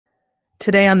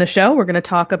Today on the show, we're going to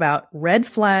talk about red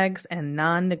flags and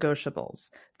non-negotiables,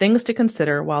 things to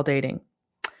consider while dating.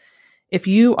 If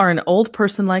you are an old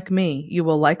person like me, you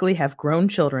will likely have grown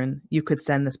children you could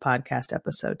send this podcast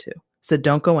episode to. So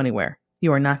don't go anywhere.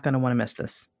 You are not going to want to miss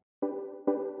this.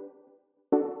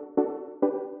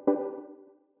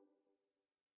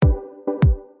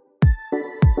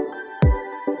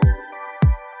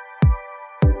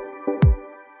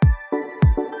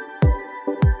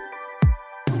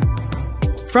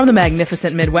 From the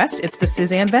magnificent Midwest, it's the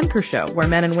Suzanne Venker Show, where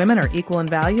men and women are equal in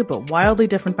value, but wildly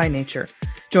different by nature.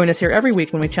 Join us here every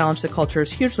week when we challenge the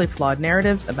culture's hugely flawed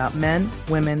narratives about men,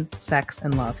 women, sex,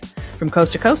 and love. From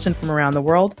coast to coast and from around the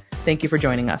world, thank you for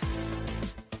joining us.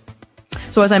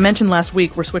 So as I mentioned last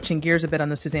week, we're switching gears a bit on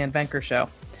the Suzanne Venker Show.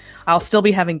 I'll still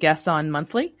be having guests on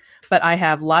monthly, but I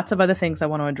have lots of other things I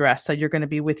want to address, so you're going to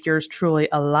be with yours truly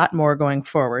a lot more going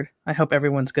forward. I hope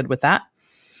everyone's good with that.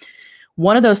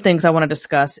 One of those things I want to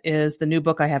discuss is the new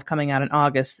book I have coming out in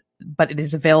August, but it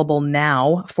is available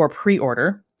now for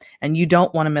pre-order, and you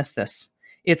don't want to miss this.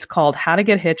 It's called How to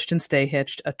Get Hitched and Stay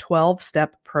Hitched, a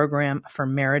 12-step program for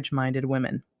marriage-minded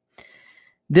women.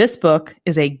 This book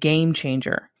is a game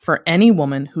changer for any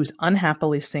woman who's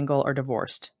unhappily single or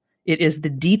divorced. It is the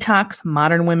detox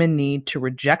modern women need to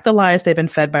reject the lies they've been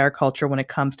fed by our culture when it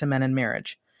comes to men and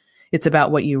marriage. It's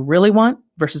about what you really want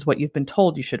versus what you've been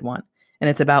told you should want. And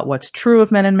it's about what's true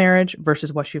of men in marriage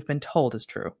versus what you've been told is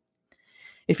true.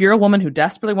 If you're a woman who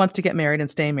desperately wants to get married and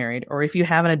stay married, or if you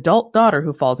have an adult daughter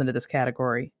who falls into this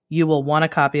category, you will want a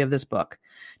copy of this book.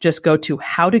 Just go to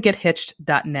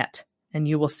howtogethitched.net and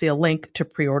you will see a link to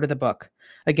pre-order the book.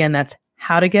 Again, that's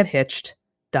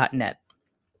howtogethitched.net.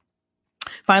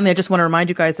 Finally, I just want to remind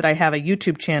you guys that I have a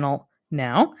YouTube channel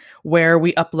now where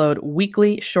we upload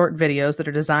weekly short videos that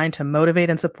are designed to motivate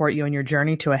and support you in your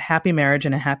journey to a happy marriage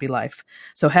and a happy life.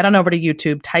 So head on over to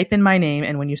YouTube, type in my name,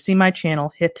 and when you see my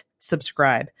channel, hit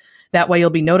subscribe. That way you'll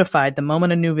be notified the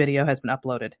moment a new video has been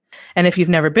uploaded. And if you've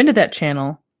never been to that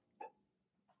channel,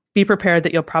 be prepared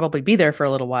that you'll probably be there for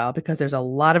a little while because there's a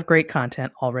lot of great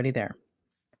content already there.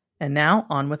 And now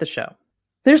on with the show.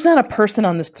 There's not a person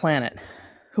on this planet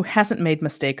who hasn't made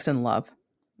mistakes in love.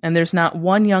 And there's not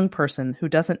one young person who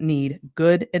doesn't need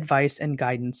good advice and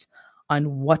guidance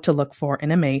on what to look for in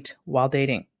a mate while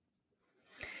dating.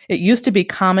 It used to be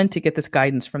common to get this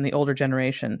guidance from the older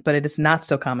generation, but it is not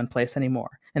so commonplace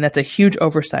anymore. And that's a huge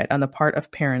oversight on the part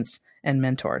of parents and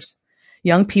mentors.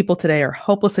 Young people today are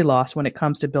hopelessly lost when it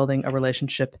comes to building a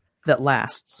relationship that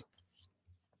lasts.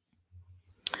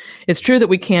 It's true that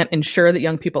we can't ensure that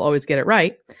young people always get it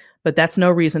right, but that's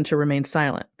no reason to remain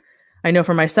silent. I know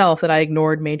for myself that I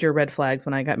ignored major red flags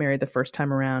when I got married the first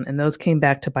time around, and those came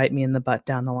back to bite me in the butt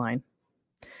down the line.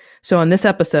 So in this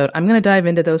episode, I'm going to dive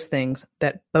into those things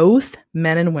that both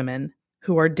men and women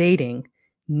who are dating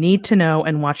need to know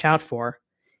and watch out for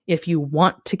if you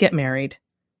want to get married,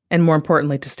 and more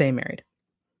importantly, to stay married.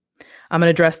 I'm going to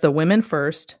address the women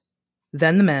first,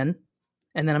 then the men,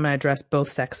 and then I'm going to address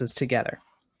both sexes together.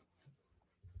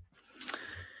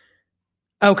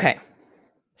 Okay.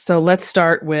 So let's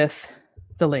start with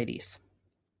the ladies.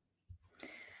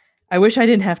 I wish I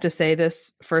didn't have to say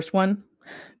this first one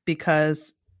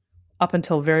because up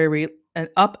until very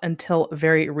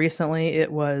recently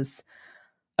it was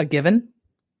a given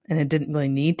and it didn't really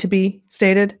need to be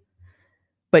stated.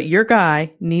 But your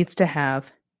guy needs to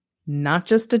have not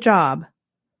just a job,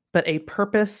 but a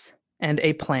purpose and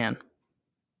a plan.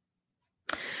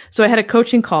 So I had a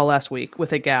coaching call last week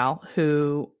with a gal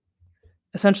who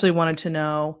essentially wanted to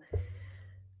know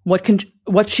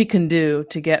what she can do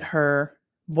to get her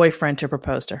boyfriend to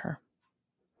propose to her.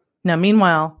 Now,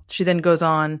 meanwhile, she then goes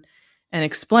on and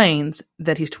explains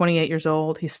that he's 28 years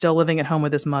old, he's still living at home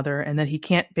with his mother, and that he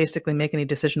can't basically make any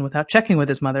decision without checking with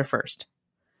his mother first.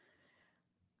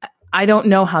 I don't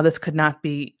know how this could not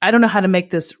be. I don't know how to make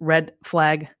this red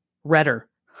flag redder.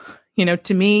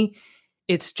 To me,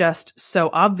 it's just so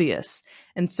obvious.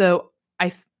 And so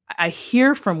I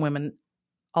hear from women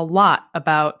a lot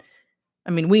about,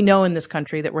 we know in this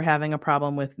country that we're having a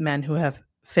problem with men who have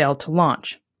failed to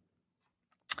launch.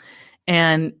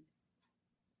 And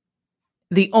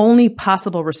the only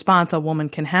possible response a woman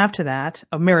can have to that,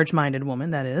 a marriage-minded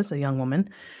woman, that is, a young woman,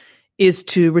 is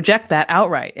to reject that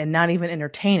outright and not even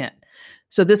entertain it.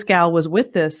 So this gal was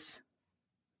with this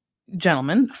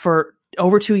gentleman for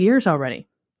over 2 years already.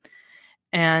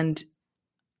 And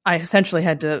I essentially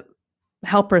had to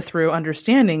help her through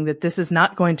understanding that this is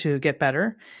not going to get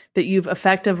better, that you've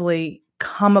effectively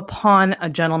come upon a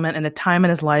gentleman in a time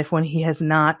in his life when he has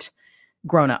not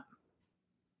grown up.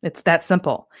 It's that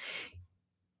simple.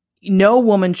 no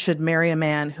woman should marry a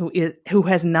man who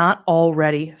has not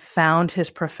already found his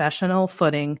professional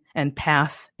footing and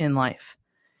path in life.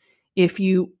 If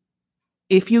you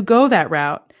go that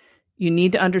route, you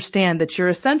need to understand that you're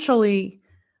essentially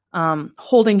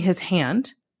holding his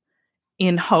hand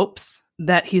in hopes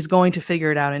that he's going to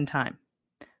figure it out in time.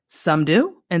 Some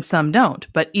do and some don't.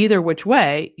 But either which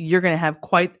way, you're going to have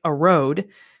quite a road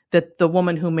that the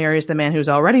woman who marries the man who's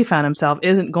already found himself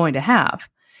isn't going to have.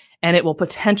 And it will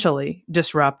potentially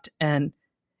disrupt and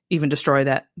even destroy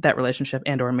that relationship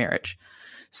and or marriage.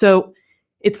 So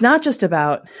it's not just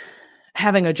about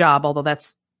having a job, although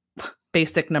that's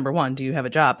basic number one. Do you have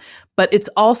a job? But it's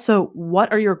also,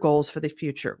 what are your goals for the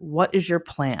future? What is your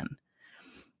plan?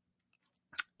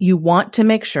 You want to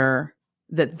make sure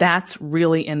that that's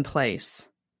really in place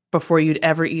before you'd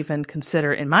ever even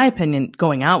consider, in my opinion,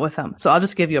 going out with them. So I'll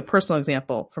just give you a personal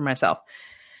example for myself.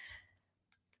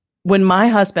 When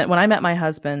I met my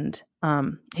husband,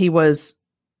 he was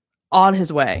on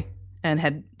his way and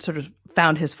had sort of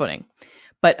found his footing.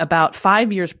 But about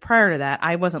 5 years prior to that,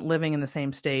 I wasn't living in the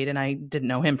same state and I didn't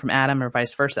know him from Adam or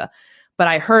vice versa. But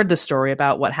I heard the story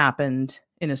about what happened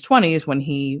in his 20s when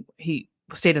he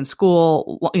stayed in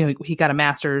school. You know, he got a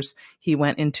master's, he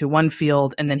went into one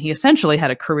field, and then he essentially had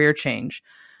a career change.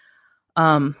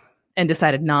 And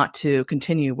decided not to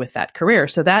continue with that career.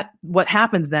 So that what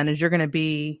happens then is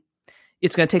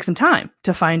it's going to take some time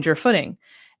to find your footing.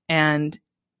 And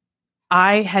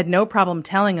I had no problem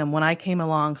telling him when I came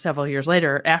along several years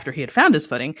later, after he had found his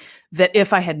footing, that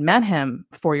if I had met him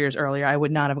 4 years earlier, I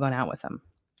would not have gone out with him.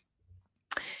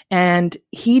 And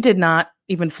he did not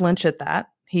even flinch at that.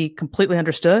 He completely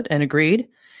understood and agreed.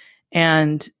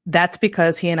 And that's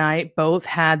because he and I both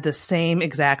had the same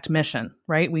exact mission,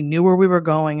 right? We knew where we were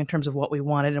going in terms of what we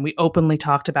wanted, and we openly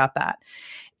talked about that.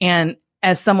 And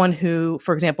as someone who,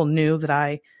 for example, knew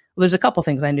that there's a couple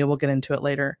things I knew, we'll get into it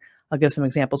later. I'll give some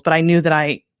examples, but I knew that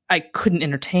I couldn't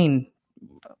entertain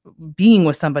being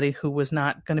with somebody who was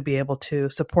not going to be able to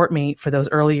support me for those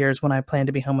early years when I planned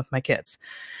to be home with my kids.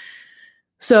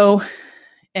 So,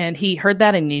 and he heard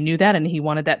that and he knew that and he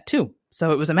wanted that too.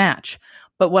 So it was a match.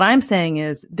 But what I'm saying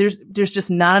is there's just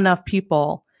not enough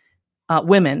people,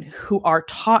 women who are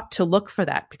taught to look for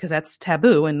that, because that's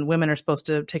taboo and women are supposed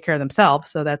to take care of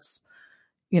themselves. So that's,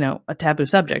 a taboo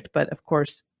subject. But of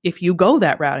course, if you go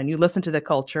that route and you listen to the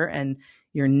culture and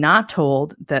you're not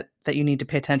told that you need to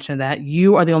pay attention to that,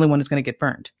 you are the only one who's going to get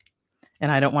burned. And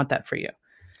I don't want that for you.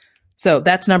 So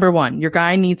that's number one. Your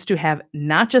guy needs to have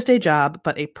not just a job,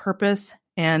 but a purpose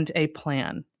and a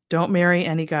plan. Don't marry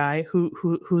any guy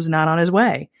who's not on his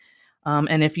way.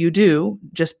 And if you do,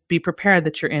 just be prepared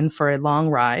that you're in for a long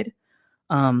ride.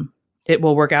 It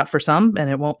will work out for some and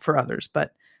it won't for others,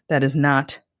 but that is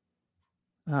not,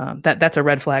 that's a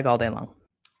red flag all day long.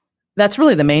 That's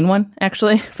really the main one,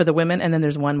 actually, for the women. And then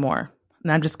there's one more.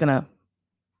 And I'm just going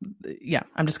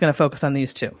to focus on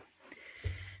these two.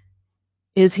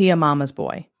 Is he a mama's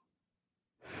boy?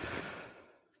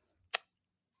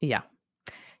 Yeah.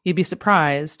 You'd be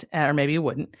surprised, or maybe you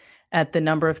wouldn't, at the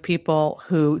number of people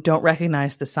who don't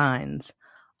recognize the signs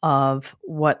of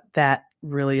what that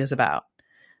really is about.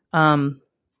 The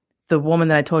woman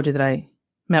that I told you that I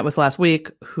met with last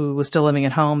week, who was still living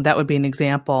at home, that would be an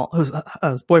example, whose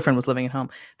boyfriend was living at home.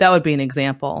 That would be an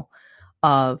example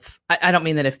of, I don't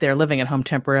mean that if they're living at home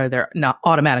temporarily, they're not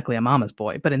automatically a mama's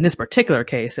boy. But in this particular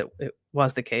case, it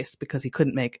was the case because he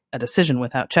couldn't make a decision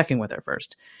without checking with her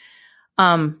first.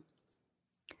 A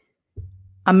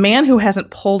man who hasn't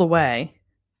pulled away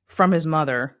from his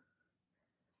mother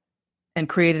and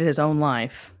created his own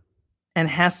life and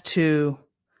has to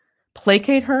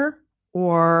placate her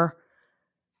or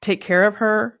take care of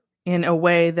her in a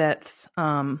way that's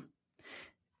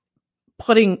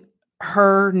putting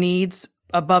her needs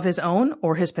above his own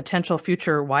or his potential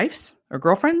future wife's or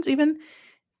girlfriend's even,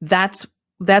 that's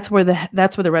where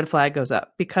the red flag goes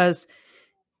up, because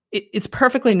it's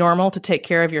perfectly normal to take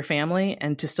care of your family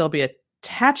and to still be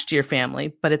attached to your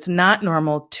family, but it's not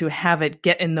normal to have it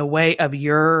get in the way of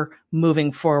your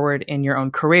moving forward in your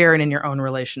own career and in your own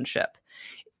relationship.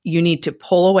 You need to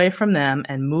pull away from them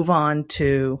and move on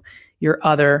to your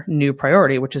other new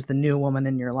priority, which is the new woman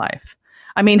in your life.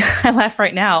 I mean, I laugh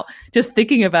right now just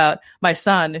thinking about my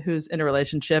son who's in a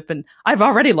relationship and I've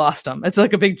already lost him. It's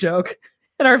like a big joke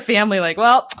in our family. Like,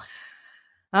 well,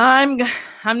 I'm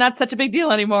not such a big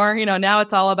deal anymore. Now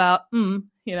it's all about,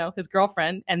 his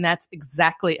girlfriend. And that's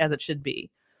exactly as it should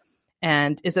be.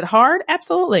 And is it hard?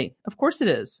 Absolutely. Of course it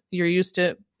is. You're used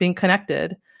to being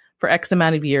connected for X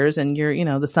amount of years and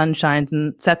the sun shines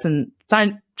and sets on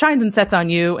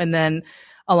you. And then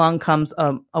along comes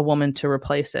a woman to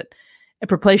replace it.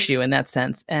 replace you in that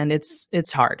sense. And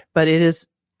it's hard, but it is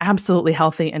absolutely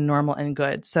healthy and normal and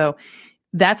good. So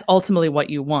that's ultimately what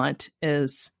you want,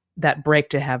 is that break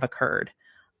to have occurred.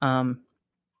 And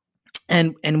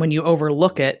when you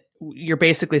overlook it, you're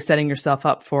basically setting yourself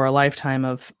up for a lifetime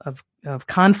of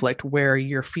conflict where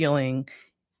you're feeling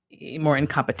more in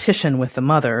competition with the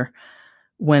mother,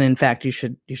 when in fact you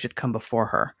should come before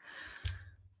her.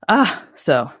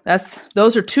 So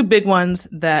those are two big ones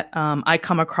that I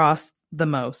come across the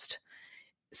most.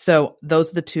 So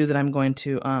those are the two that I'm going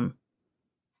to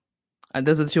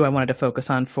those are the two I wanted to focus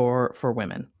on for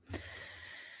women.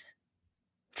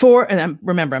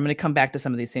 Remember, I'm going to come back to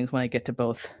some of these things when I get to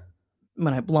both,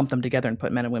 when I lump them together and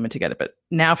put men and women together. But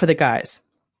now for the guys.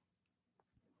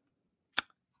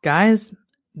 Guys,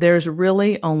 there's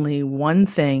really only one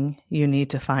thing you need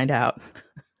to find out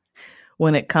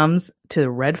when it comes to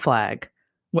red flags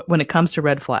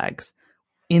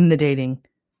in the dating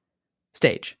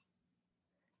stage.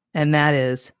 And that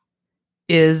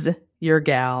is your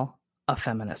gal a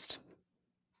feminist?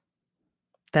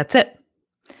 That's it.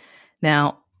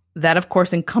 Now, that of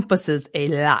course encompasses a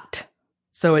lot.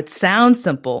 So it sounds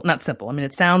simple, not simple. I mean,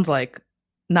 it sounds like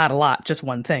not a lot, just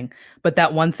one thing, but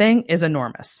that one thing is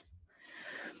enormous.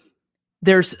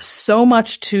 There's so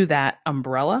much to that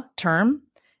umbrella term,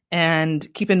 and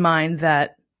keep in mind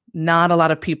that not a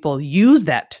lot of people use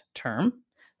that term.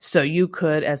 So you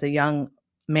could, as a young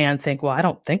man, think, well, I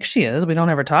don't think she is. We don't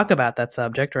ever talk about that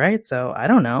subject, right? So I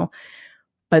don't know.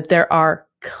 But there are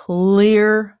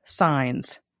clear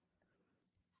signs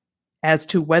as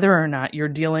to whether or not you're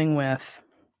dealing with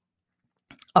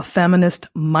a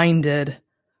feminist-minded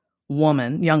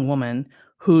woman, young woman,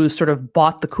 who's sort of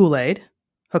bought the Kool-Aid,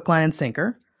 hook, line, and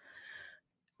sinker,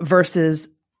 versus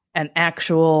an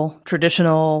actual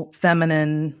traditional,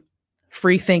 feminine,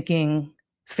 free-thinking,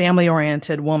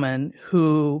 family-oriented woman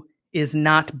who is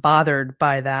not bothered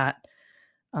by that,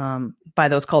 by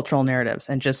those cultural narratives,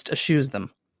 and just eschews them.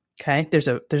 Okay, there's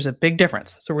a big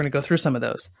difference. So we're going to go through some of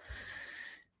those.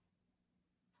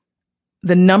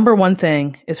 The number one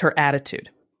thing is her attitude.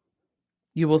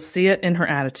 You will see it in her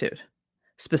attitude,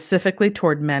 specifically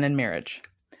toward men in marriage.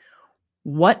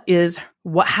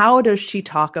 How does she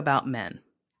talk about men?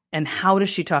 And how does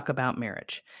she talk about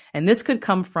marriage? And this could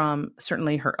come from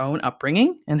certainly her own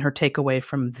upbringing and her takeaway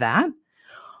from that,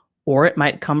 or it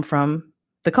might come from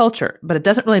the culture, but it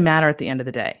doesn't really matter at the end of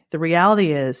the day. The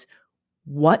reality is,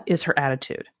 what is her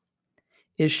attitude?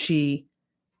 Is she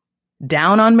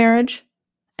down on marriage?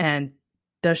 And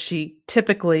does she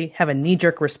typically have a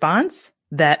knee-jerk response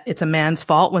that it's a man's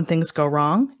fault when things go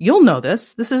wrong? You'll know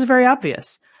this. This is very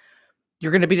obvious.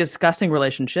 You're going to be discussing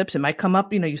relationships. It might come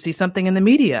up, you see something in the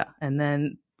media, and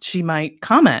then she might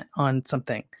comment on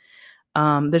something.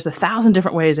 There's 1,000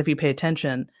 different ways, if you pay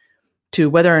attention, to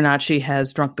whether or not she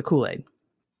has drunk the Kool-Aid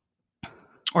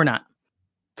or not.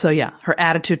 So yeah, her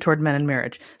attitude toward men in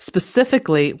marriage.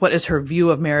 Specifically, what is her view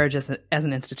of marriage as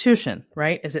an institution,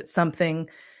 right? Is it something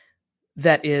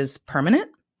that is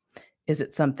permanent? Is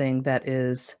it something that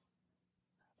is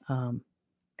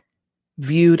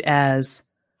viewed as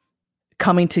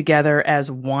coming together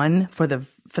as one for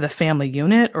the family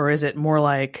unit? Or is it more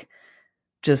like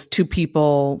just two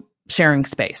people sharing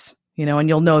space? And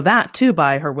you'll know that too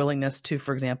by her willingness to,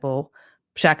 for example,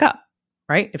 shack up,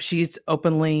 right? If she's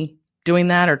openly doing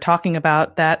that or talking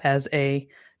about that as a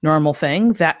normal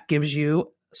thing, that gives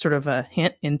you sort of a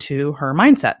hint into her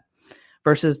mindset,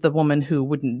 versus the woman who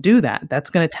wouldn't do that. That's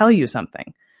going to tell you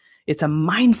something. It's a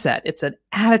mindset. It's an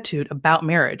attitude about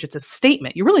marriage. It's a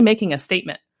statement. You're really making a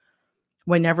statement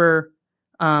whenever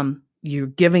you're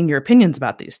giving your opinions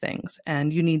about these things.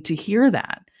 And you need to hear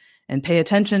that and pay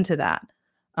attention to that.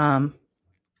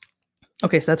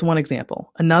 Okay, so that's one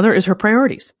example. Another is her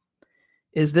priorities.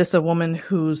 Is this a woman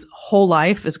whose whole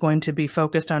life is going to be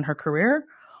focused on her career?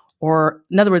 Or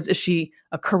in other words, is she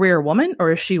a career woman,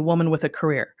 or is she a woman with a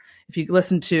career? If you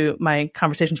listen to my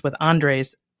conversations with Andre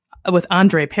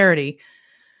Parody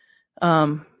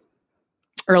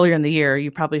earlier in the year,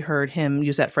 you probably heard him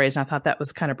use that phrase, and I thought that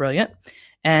was kind of brilliant.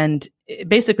 And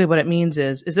basically what it means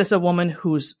is this a woman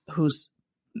who's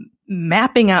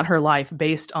mapping out her life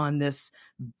based on this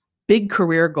big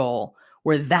career goal,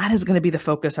 where that is going to be the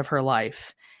focus of her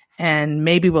life, and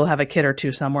maybe we'll have a kid or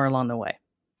two somewhere along the way?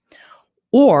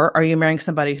 Or are you marrying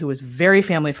somebody who is very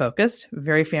family focused,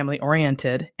 very family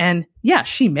oriented? And yeah,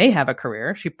 she may have a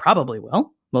career. She probably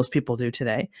will. Most people do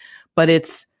today, but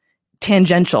it's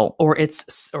tangential, or it's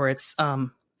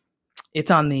on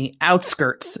the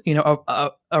outskirts,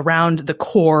 around the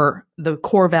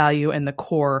core value and the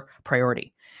core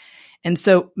priority. And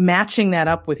so matching that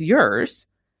up with yours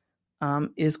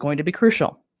is going to be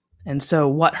crucial. And so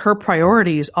what her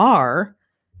priorities are,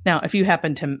 now, if you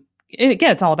happen to,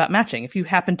 again, it's all about matching. If you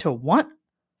happen to want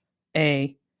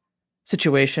a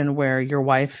situation where your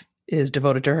wife is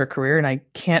devoted to her career, and I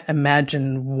can't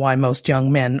imagine why most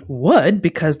young men would,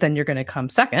 because then you're going to come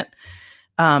second,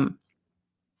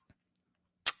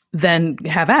 then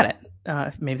have at it.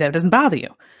 Maybe that doesn't bother you.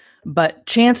 But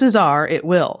chances are it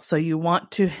will. So you want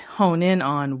to hone in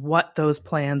on what those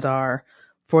plans are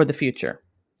for the future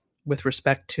with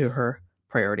respect to her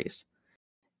priorities.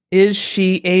 Is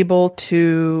she able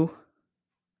to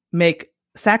make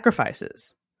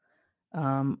sacrifices?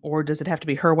 Or does it have to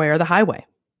be her way or the highway?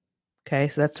 Okay,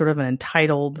 so that's sort of an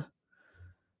entitled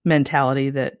mentality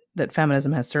that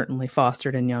feminism has certainly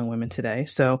fostered in young women today.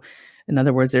 So in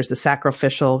other words, there's the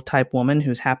sacrificial type woman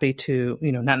who's happy to,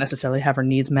 not necessarily have her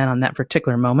needs met on that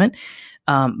particular moment,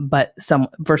 but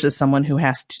versus someone who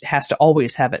has to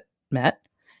always have it met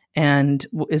and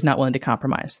is not willing to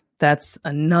compromise. That's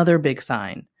another big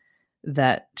sign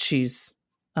that she's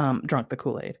drunk the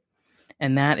Kool-Aid.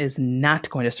 And that is not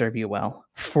going to serve you well,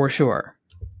 for sure,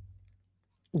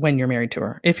 when you're married to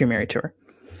her, if you're married to her.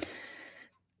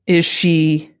 Is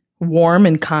she warm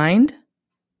and kind,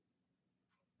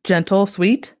 gentle,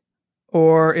 sweet,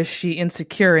 or is she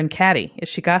insecure and catty? Is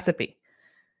she gossipy?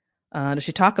 Does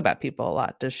she talk about people a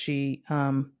lot? Is she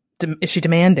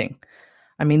demanding?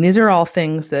 I mean, these are all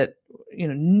things that,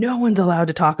 no one's allowed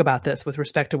to talk about this with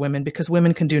respect to women because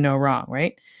women can do no wrong,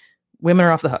 right? Women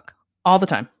are off the hook all the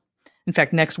time. In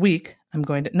fact, next week,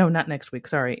 not next week,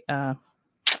 sorry. Can't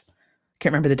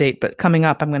remember the date, but coming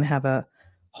up, I'm going to have a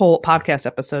whole podcast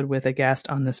episode with a guest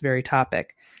on this very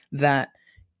topic, that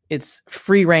it's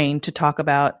free reign to talk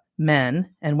about men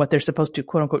and what they're supposed to,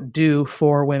 quote unquote, do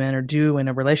for women or do in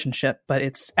a relationship. But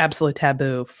it's absolutely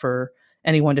taboo for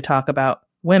anyone to talk about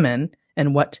women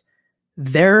and what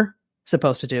they're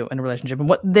supposed to do in a relationship and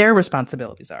what their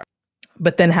responsibilities are.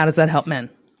 But then how does that help men,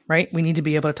 right? We need to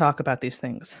be able to talk about these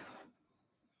things.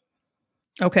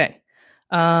 Okay.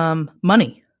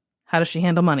 Money. How does she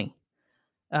handle money?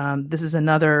 This is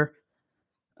another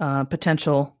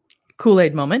potential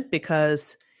Kool-Aid moment,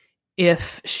 because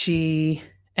if she,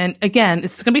 and again,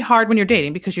 it's going to be hard when you're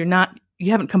dating because you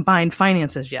haven't combined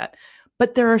finances yet,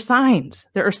 but there are signs.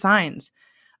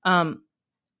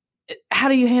 How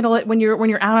do you handle it when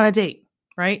you're out on a date,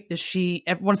 right? Does she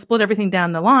want to split everything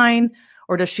down the line,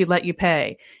 or does she let you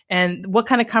pay? And what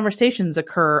kind of conversations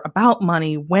occur about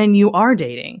money when you are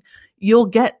dating? You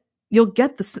get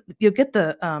the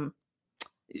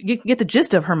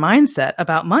gist of her mindset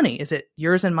about money. Is it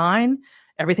yours and mine?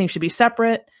 Everything should be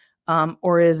separate,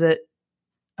 or is it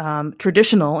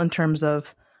traditional in terms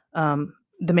of the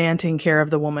man taking care of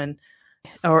the woman?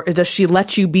 Or does she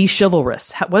let you be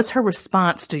chivalrous? What's her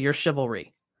response to your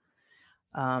chivalry?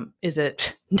 Is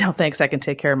it, no thanks, I can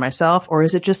take care of myself? Or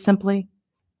is it just simply,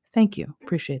 thank you,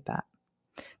 appreciate that?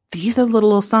 These are the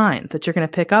little signs that you're going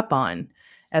to pick up on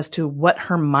as to what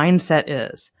her mindset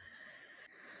is.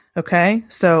 Okay,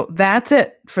 so that's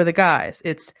it for the guys.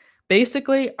 It's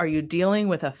basically, are you dealing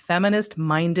with a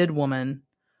feminist-minded woman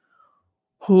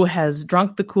who has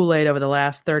drunk the Kool-Aid over the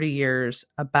last 30 years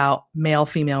about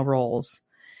male-female roles?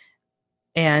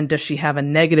 And does she have a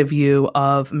negative view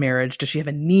of marriage? Does she have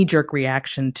a knee-jerk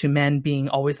reaction to men being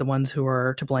always the ones who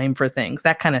are to blame for things?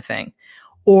 That kind of thing.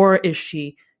 Or is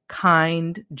she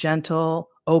kind, gentle,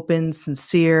 open,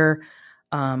 sincere,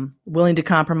 willing to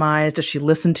compromise? Does she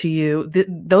listen to you?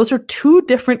 Those are two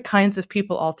different kinds of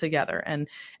people altogether.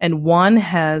 And one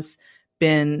has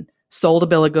been sold a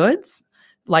bill of goods,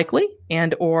 likely,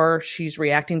 and or she's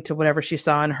reacting to whatever she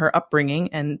saw in her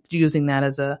upbringing and using that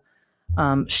as a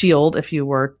shield if you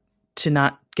were to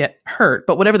not get hurt.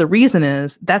 But whatever the reason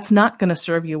is, that's not going to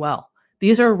serve you well.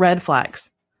 These are red flags.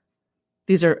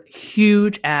 These are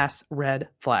huge ass red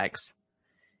flags.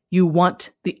 You want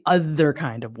the other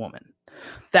kind of woman.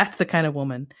 That's the kind of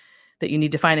woman that you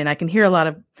need to find. And I can hear a lot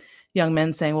of young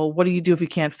men saying, well, what do you do if you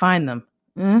can't find them?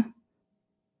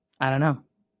 I don't know.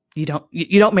 You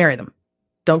don't marry them.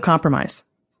 Don't compromise.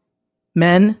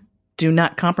 Men do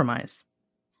not compromise.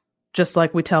 Just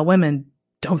like we tell women,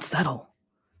 don't settle.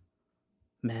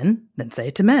 Men, then say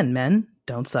it to men. Men,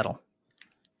 don't settle.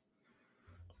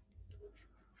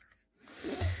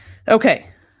 Okay.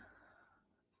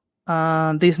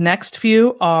 These next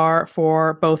few are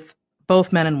for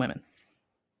both men and women.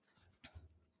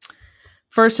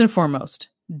 First and foremost,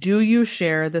 do you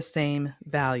share the same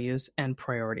values and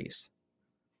priorities?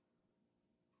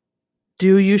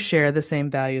 Do you share the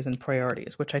same values and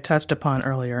priorities, which I touched upon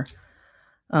earlier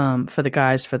for the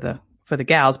guys, for the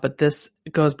gals, but this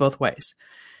goes both ways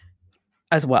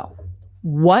as well.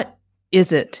 What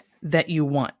is it that you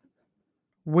want?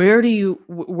 What do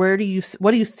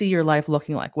you see your life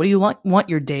looking like? What do you want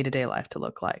your day-to-day life to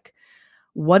look like?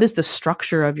 What is the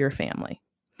structure of your family?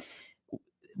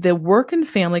 The work and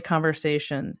family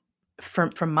conversation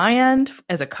from my end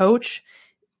as a coach,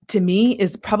 to me,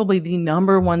 is probably the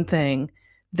number one thing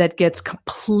that gets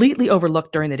completely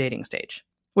overlooked during the dating stage,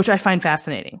 which I find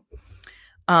fascinating.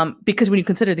 Because when you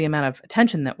consider the amount of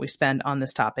attention that we spend on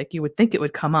this topic, you would think it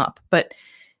would come up, but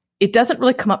it doesn't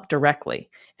really come up directly.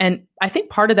 And I think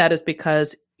part of that is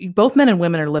because both men and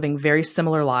women are living very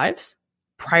similar lives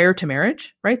prior to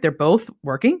marriage, right? They're both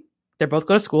working. They both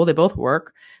go to school. They both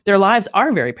work. Their lives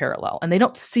are very parallel, and they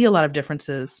don't see a lot of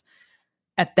differences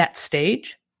at that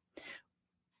stage.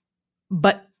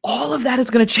 But all of that is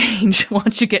going to change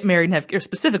once you get married and or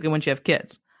specifically once you have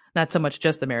kids. Not so much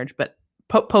just the marriage, but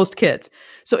post kids.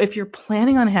 So if you're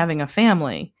planning on having a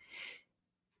family,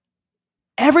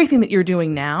 everything that you're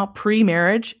doing now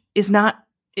pre-marriage is not,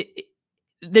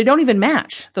 they don't even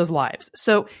match those lives.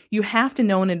 So you have to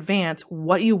know in advance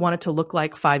what you want it to look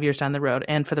like 5 years down the road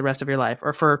and for the rest of your life,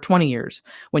 or for 20 years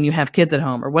when you have kids at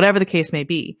home, or whatever the case may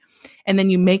be. And then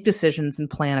you make decisions and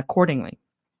plan accordingly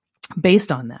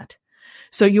based on that.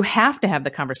 So you have to have the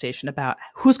conversation about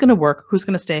who's going to work, who's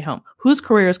going to stay home, whose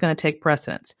career is going to take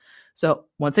precedence. So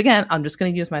once again, I'm just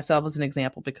going to use myself as an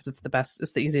example because it's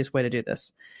the easiest way to do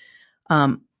this.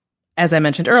 As I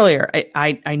mentioned earlier,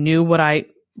 I knew what I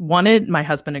wanted. My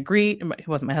husband agreed. He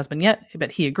wasn't my husband yet,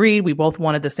 but he agreed. We both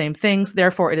wanted the same things.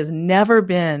 Therefore, it has never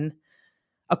been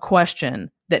a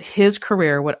question that his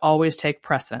career would always take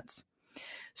precedence.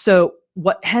 So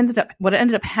what ended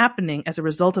up happening as a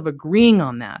result of agreeing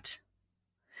on that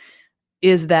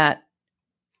is that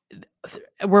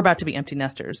we're about to be empty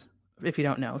nesters, if you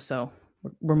don't know. So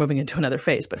we're moving into another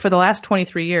phase. But for the last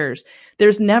 23 years,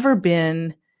 there's never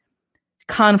been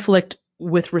conflict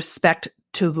with respect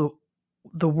to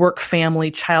the work,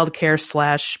 family, childcare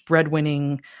 /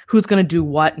 breadwinning, who's going to do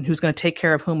what and who's going to take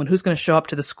care of whom and who's going to show up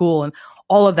to the school and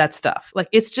all of that stuff. Like,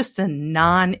 it's just a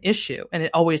non-issue, and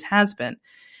it always has been,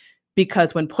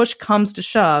 because when push comes to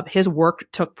shove, his work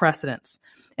took precedence.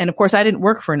 And of course, I didn't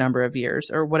work for a number of years,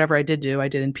 or whatever I did do, I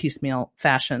did in piecemeal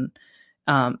fashion.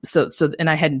 And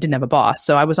I didn't have a boss,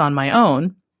 so I was on my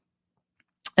own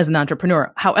as an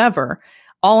entrepreneur. However,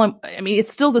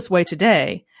 it's still this way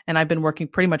today, and I've been working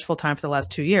pretty much full time for the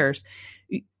last 2 years.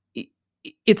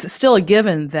 It's still a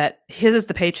given that his is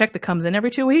the paycheck that comes in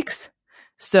every 2 weeks.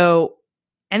 So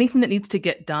anything that needs to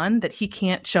get done that he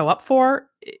can't show up for,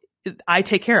 I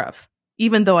take care of,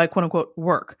 even though I quote unquote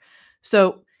work.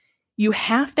 So you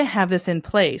have to have this in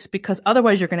place, because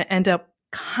otherwise you're going to end up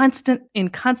in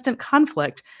constant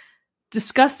conflict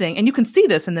discussing, and you can see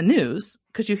this in the news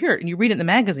because you hear it and you read it in the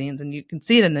magazines and you can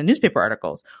see it in the newspaper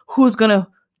articles, who's going to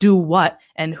do what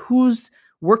and who's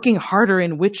working harder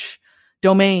in which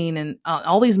domain, and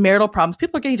all these marital problems.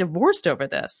 People are getting divorced over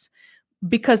this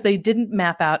because they didn't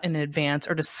map out in advance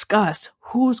or discuss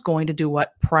who's going to do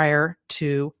what prior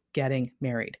to getting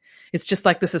married. It's just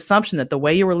like this assumption that the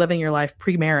way you were living your life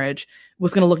pre-marriage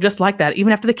was going to look just like that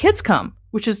even after the kids come,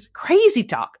 which is crazy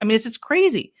talk. I mean, it's just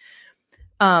crazy.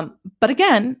 But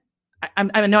again,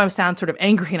 I know I sound sort of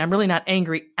angry, and I'm really not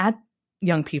angry at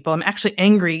young people. I'm actually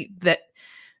angry that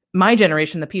my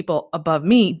generation, the people above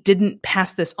me, didn't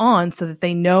pass this on so that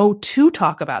they know to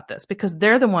talk about this, because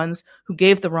they're the ones who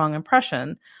gave the wrong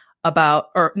impression about,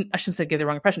 or I shouldn't say gave the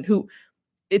wrong impression, who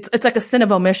it's like a sin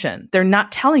of omission. They're not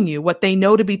telling you what they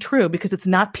know to be true, because it's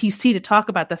not PC to talk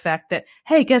about the fact that,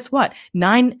 hey, guess what?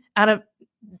 9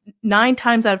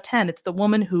 times out of 10, it's the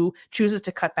woman who chooses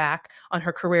to cut back on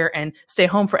her career and stay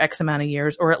home for X amount of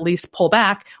years, or at least pull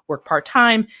back, work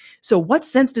part-time. So what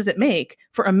sense does it make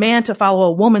for a man to follow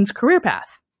a woman's career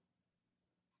path?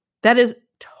 That is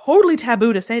totally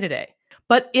taboo to say today,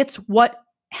 but it's what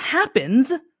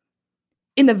happens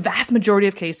in the vast majority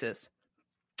of cases.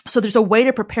 So there's a way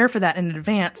to prepare for that in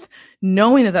advance,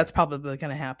 knowing that that's probably going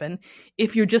to happen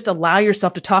if you just allow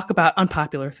yourself to talk about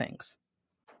unpopular things.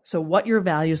 So what your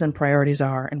values and priorities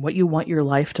are and what you want your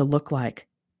life to look like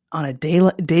on a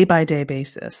day-by-day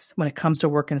basis when it comes to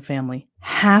work and family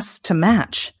has to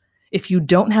match. If you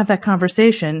don't have that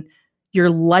conversation, you're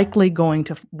likely going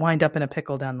to wind up in a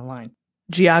pickle down the line.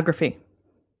 Geography.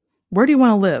 Where do you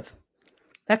want to live?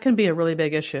 That can be a really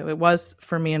big issue. It was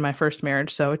for me in my first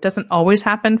marriage, so it doesn't always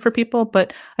happen for people,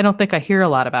 but I don't think I hear a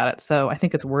lot about it, so I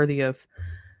think it's worthy of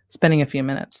spending a few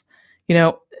minutes. You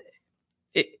know,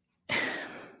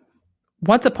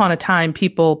 once upon a time,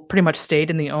 people pretty much stayed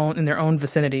in their own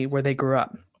vicinity where they grew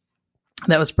up.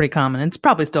 That was pretty common. And it's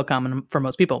probably still common for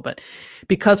most people, but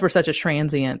because we're such a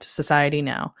transient society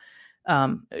now,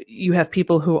 You have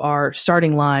people who are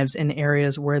starting lives in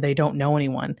areas where they don't know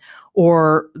anyone,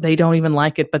 or they don't even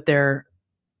like it, but their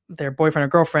boyfriend or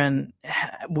girlfriend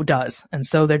does. And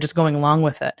so they're just going along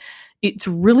with it. It's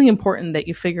really important that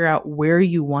you figure out where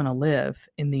you want to live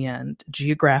in the end,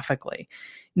 geographically.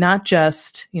 Not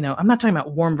just, I'm not talking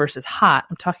about warm versus hot.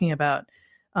 I'm talking about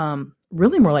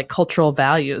really more like cultural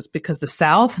values, because the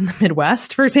South and the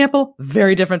Midwest, for example,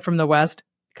 very different from the West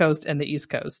Coast and the East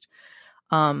Coast.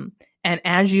 And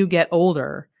as you get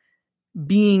older,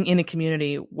 being in a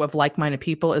community of like-minded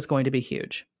people is going to be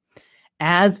huge,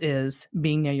 as is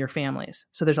being near your families.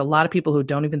 So there's a lot of people who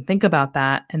don't even think about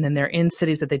that. And then they're in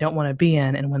cities that they don't want to be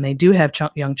in. And when they do have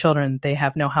young children, they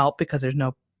have no help because there's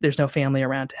no family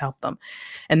around to help them.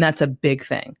 And that's a big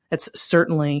thing. It's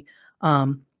certainly,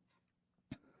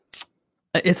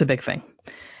 it's a big thing.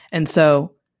 And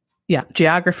so, yeah,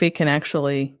 geography can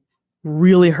actually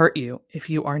really hurt you if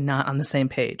you are not on the same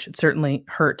page. It certainly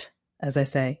hurt, as I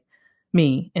say,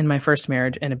 me in my first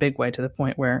marriage in a big way, to the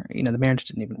point where, the marriage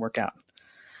didn't even work out.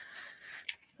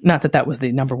 Not that that was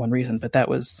the number one reason, but that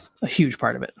was a huge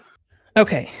part of it.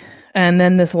 Okay. And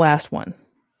then this last one.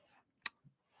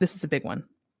 This is a big one.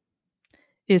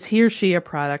 Is he or she a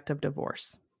product of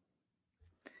divorce?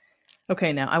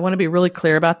 Okay. Now I want to be really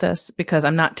clear about this, because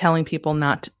I'm not telling people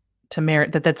not to marry,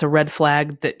 that's a red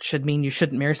flag that should mean you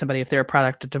shouldn't marry somebody if they're a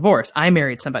product of divorce. I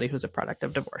married somebody who's a product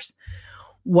of divorce.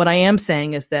 What I am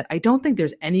saying is that I don't think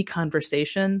there's any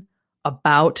conversation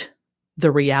about the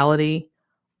reality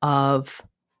of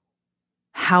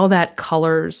how that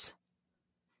colors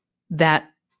that,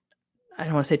 I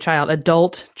don't want to say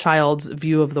adult child's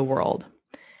view of the world,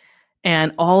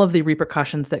 and all of the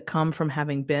repercussions that come from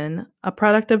having been a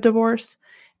product of divorce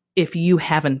if you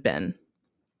haven't been.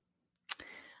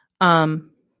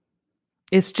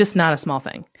 It's just not a small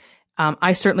thing.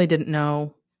 I certainly didn't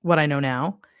know what I know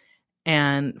now.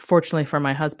 And fortunately for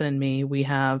my husband and me, we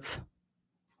have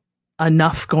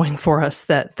enough going for us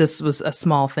that this was a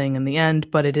small thing in the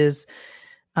end, but it is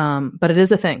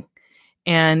a thing.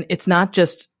 And it's not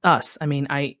just us. I mean,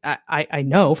 I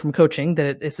know from coaching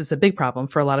that this is a big problem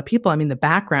for a lot of people. I mean, the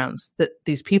backgrounds that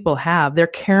these people have, they're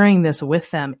carrying this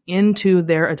with them into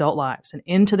their adult lives and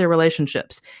into their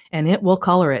relationships, and it will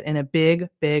color it in a big,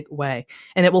 big way,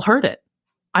 and it will hurt it.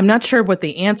 I'm not sure what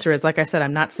the answer is. Like I said,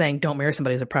 I'm not saying don't marry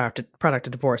somebody as a product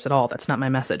of divorce at all. That's not my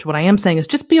message. What I am saying is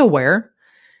just be aware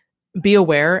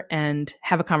and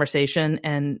have a conversation,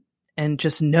 and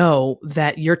just know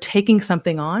that you're taking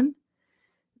something on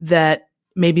that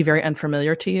may be very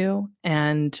unfamiliar to you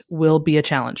and will be a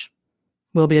challenge.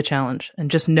 And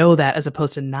just know that, as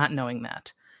opposed to not knowing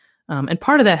that. And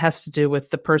part of that has to do with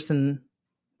the person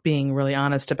being really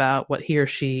honest about what he or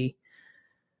she,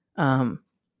 how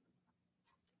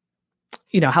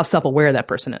self-aware that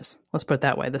person is. Let's put it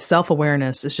that way. The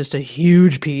self-awareness is just a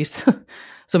huge piece.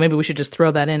 So maybe we should just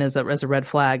throw that in as a red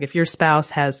flag. If your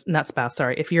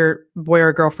if your boy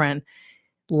or girlfriend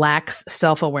lacks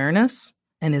self-awareness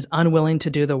and is unwilling to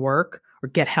do the work or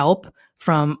get help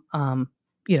from,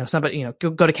 somebody,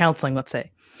 go to counseling, let's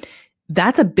say,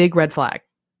 that's a big red flag.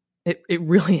 It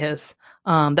really is.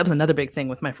 That was another big thing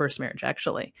with my first marriage,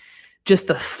 actually. Just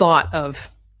the thought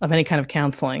of any kind of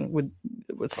counseling would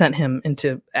send him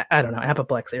into, I don't know,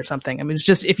 apoplexy or something. I mean, it's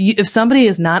just, if somebody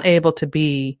is not able to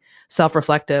be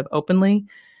self-reflective openly,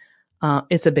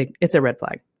 it's a red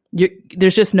flag.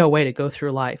 There's just no way to go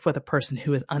through life with a person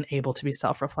who is unable to be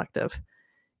self-reflective.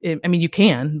 You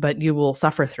can, but you will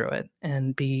suffer through it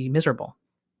and be miserable.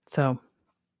 So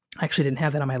I actually didn't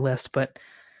have that on my list, but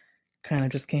kind of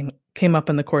just came up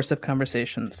in the course of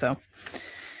conversation. So,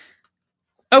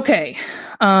 okay.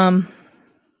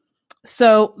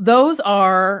 So those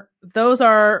are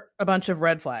a bunch of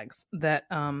red flags that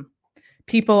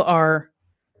people are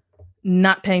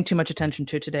not paying too much attention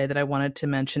to today that I wanted to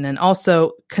mention, and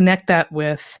also connect that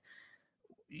with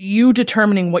you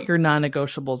determining what your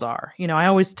non-negotiables are. I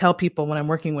always tell people when I'm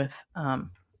working with, I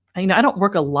don't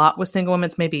work a lot with single women.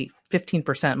 It's maybe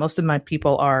 15%. Most of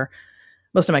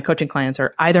my coaching clients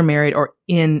are either married or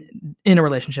in a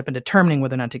relationship and determining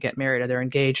whether or not to get married, or they're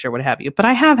engaged or what have you. But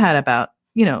I have had about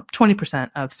 20%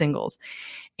 of singles.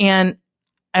 And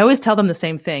I always tell them the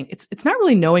same thing. It's not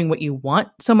really knowing what you want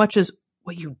so much as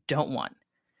what you don't want,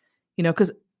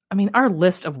 because our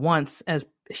list of wants as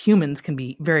humans can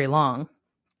be very long,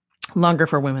 longer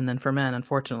for women than for men,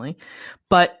 unfortunately.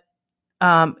 But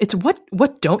it's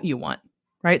what don't you want,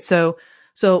 right? So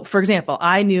for example,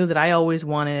 I knew that I always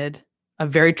wanted a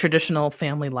very traditional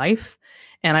family life.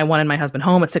 And I wanted my husband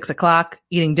home at 6:00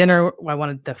 eating dinner. I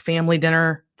wanted the family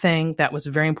dinner thing. That was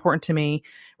very important to me,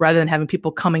 rather than having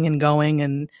people coming and going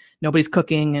and nobody's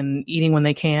cooking and eating when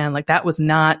they can. Like, that was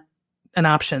not an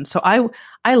option. So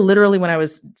I literally, when I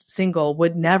was single,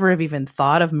 would never have even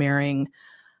thought of marrying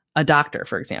a doctor,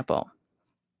 for example.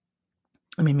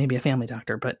 I mean, maybe a family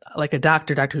doctor, but like a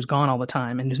doctor who's gone all the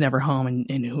time and who's never home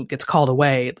and who gets called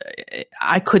away.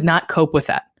 I could not cope with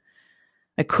that.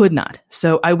 I could not.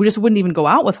 So I just wouldn't even go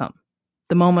out with him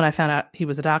the moment I found out he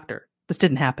was a doctor. This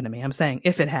didn't happen to me. I'm saying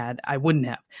if it had, I wouldn't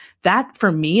have. That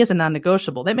for me is a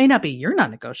non-negotiable. That may not be your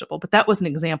non-negotiable, but that was an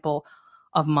example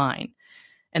of mine.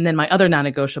 And then my other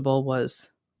non-negotiable was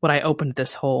what I opened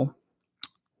this whole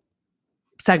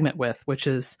segment with, which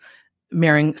is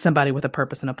marrying somebody with a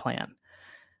purpose and a plan.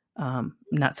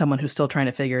 Not someone who's still trying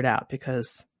to figure it out,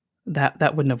 because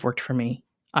that wouldn't have worked for me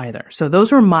either. So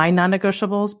those were my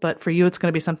non-negotiables, but for you, it's going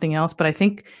to be something else. But I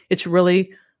think it's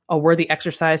really a worthy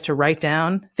exercise to write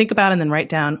down, think about, and then write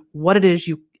down what it is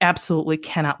you absolutely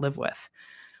cannot live with,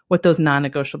 what those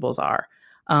non-negotiables are.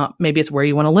 Maybe it's where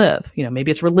you want to live,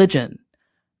 maybe it's religion.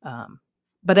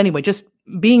 But anyway, just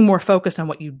being more focused on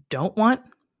what you don't want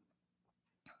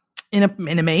in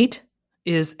a mate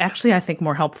is actually, I think,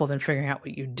 more helpful than figuring out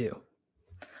what you do.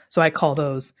 So I call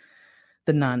those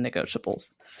the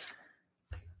non-negotiables.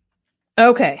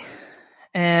 Okay.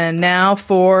 And now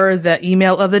for the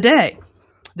email of the day.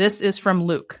 This is from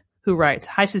Luke, who writes,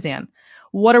 "Hi, Suzanne.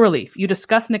 What a relief. You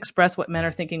discuss and express what men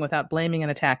are thinking without blaming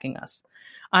and attacking us.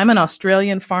 I'm an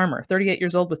Australian farmer, 38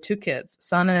 years old with 2 kids,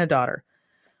 son and a daughter.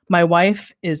 My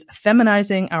wife is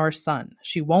feminizing our son.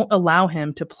 She won't allow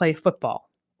him to play football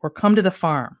or come to the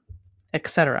farm,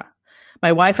 etc.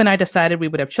 My wife and I decided we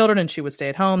would have children and she would stay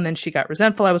at home. Then she got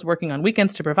resentful. I was working on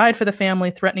weekends to provide for the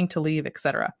family, threatening to leave,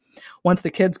 etc. Once the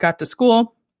kids got to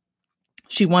school,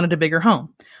 she wanted a bigger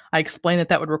home. I explained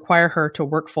that would require her to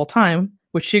work full time,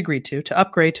 which she agreed to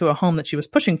upgrade to a home that she was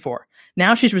pushing for.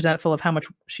 Now she's resentful of how much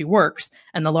she works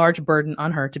and the large burden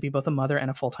on her to be both a mother and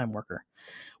a full-time worker.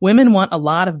 Women want a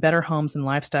lot of better homes and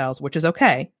lifestyles, which is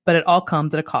okay, but it all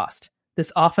comes at a cost.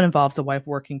 This often involves the wife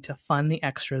working to fund the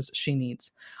extras she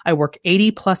needs. I work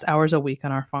 80 plus hours a week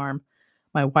on our farm.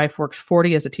 My wife works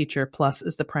 40 as a teacher plus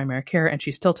as the primary care, and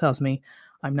she still tells me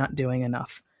I'm not doing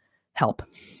enough. Help."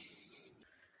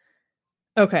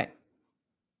 Okay.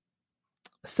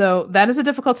 So that is a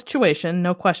difficult situation,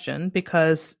 no question,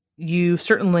 because you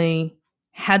certainly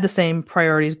had the same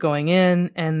priorities going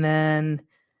in, and then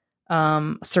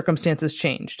circumstances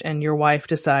changed, and your wife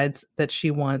decides that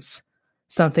she wants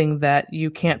something that you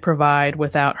can't provide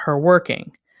without her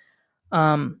working.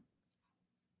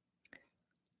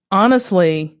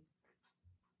 Honestly,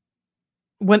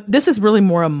 when this is really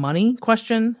more a money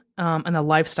question and a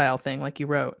lifestyle thing, like you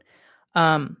wrote.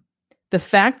 The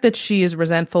fact that she is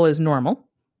resentful is normal,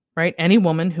 right? Any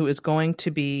woman who is going to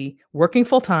be working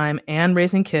full time and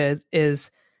raising kids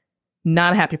is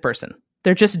not a happy person.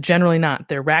 They're just generally not.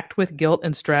 They're racked with guilt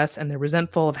and stress, and they're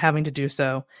resentful of having to do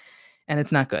so, and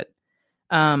it's not good.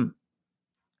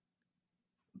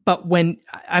 But when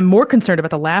I'm more concerned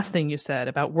about the last thing you said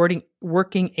about working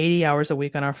 80 hours a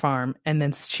week on our farm, and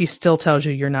then she still tells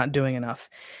you you're not doing enough.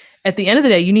 At the end of the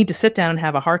day, you need to sit down and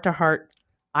have a heart-to-heart,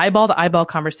 eyeball-to-eyeball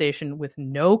conversation with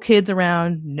no kids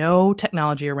around, no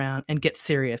technology around, and get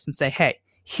serious and say, hey,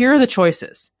 here are the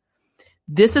choices.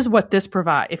 This is what this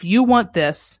provides. If you want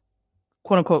this,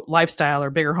 quote unquote, lifestyle or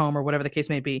bigger home or whatever the case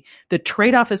may be, the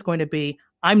trade-off is going to be,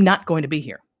 I'm not going to be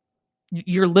here.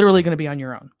 You're literally going to be on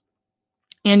your own.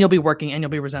 And you'll be working and you'll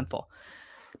be resentful.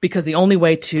 Because the only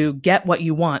way to get what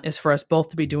you want is for us both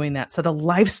to be doing that. So the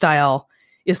lifestyle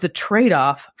is the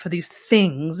trade-off for these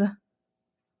things,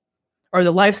 or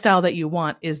the lifestyle that you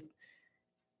want is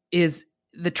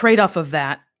the trade-off of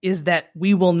that is that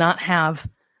we will not have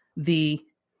the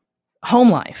home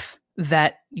life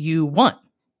that you want.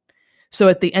 So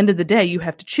at the end of the day, you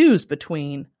have to choose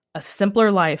between a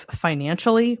simpler life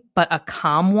financially, but a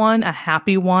calm one, a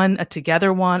happy one, a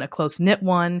together one, a close-knit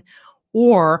one,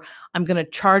 or I'm going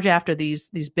to charge after these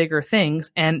bigger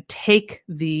things and take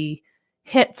the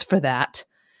hits for that.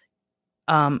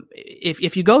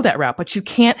 If you go that route, but you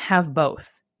can't have both.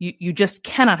 You just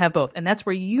cannot have both. And that's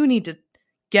where you need to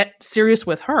get serious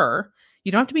with her.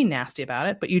 You don't have to be nasty about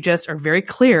it, but you just are very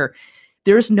clear.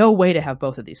 There's no way to have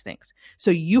both of these things. So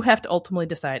you have to ultimately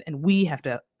decide, and we have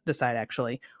to decide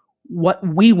actually, what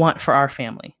we want for our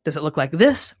family. Does it look like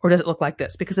this or does it look like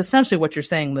this? Because essentially what you're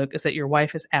saying, Luke, is that your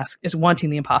wife is wanting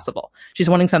the impossible. She's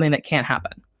wanting something that can't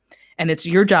happen. And it's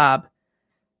your job.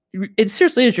 It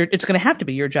seriously is it's going to have to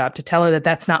be your job to tell her that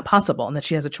that's not possible and that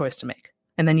she has a choice to make.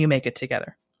 And then you make it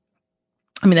together.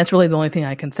 I mean, that's really the only thing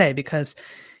I can say, because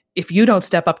if you don't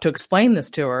step up to explain this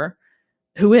to her,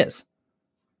 who is?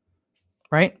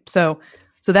 Right? So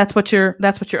that's what you're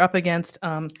up against.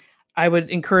 I would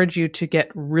encourage you to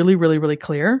get really, really, really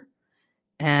clear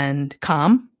and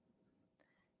calm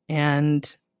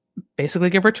and basically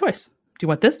give her a choice. Do you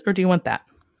want this or do you want that?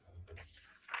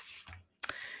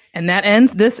 And that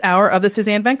ends this hour of the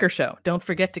Suzanne Venker Show. Don't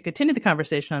forget to continue the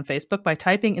conversation on Facebook by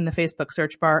typing in the Facebook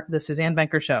search bar, The Suzanne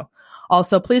Venker Show.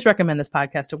 Also, please recommend this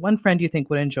podcast to one friend you think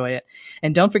would enjoy it.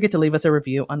 And don't forget to leave us a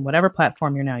review on whatever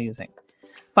platform you're now using.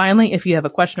 Finally, if you have a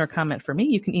question or comment for me,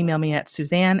 you can email me at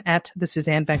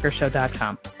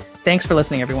suzanne@thesuzannevenkershow.com. Thanks for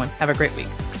listening, everyone. Have a great week.